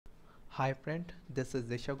Hi friend, this is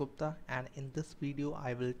Disha Gupta and in this video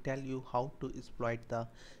I will tell you how to exploit the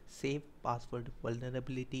save password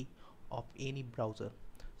vulnerability of any browser.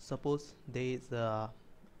 Suppose there is a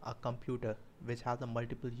computer which has a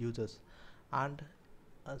multiple users and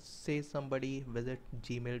say somebody visit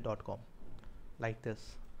gmail.com like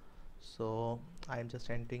this. So I am just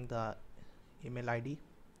entering the email ID,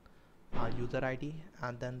 user ID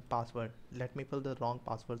and then password. Let me fill the wrong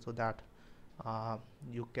password so that uh,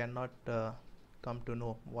 you cannot come to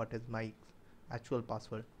know what is my actual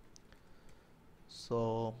password.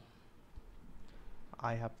 So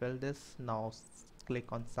I have filled this. Now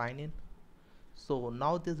click on sign in. So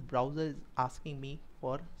now this browser is asking me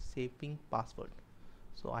for saving password,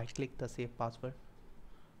 so I click the save password.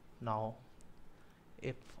 Now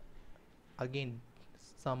if again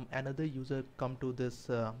some another user come to this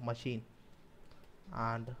machine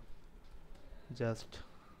and just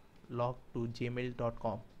log to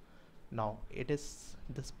gmail.com, now it is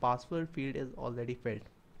this password field is already filled.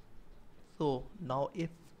 So now if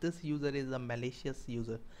this user is a malicious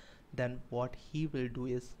user, then what he will do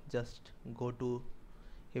is just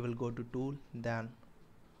he will go to tool, then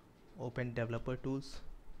open developer tools,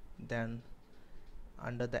 then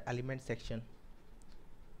under the element section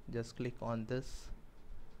just click on this,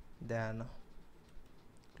 then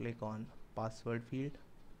click on password field.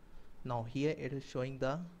 Now here it is showing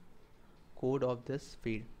the code of this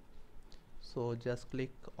field, so just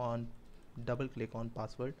double click on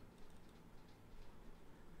password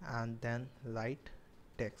and then write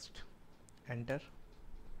text, enter.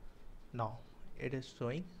 Now it is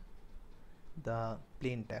showing the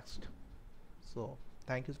plain text. So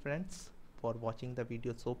thank you friends for watching the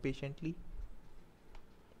video so patiently.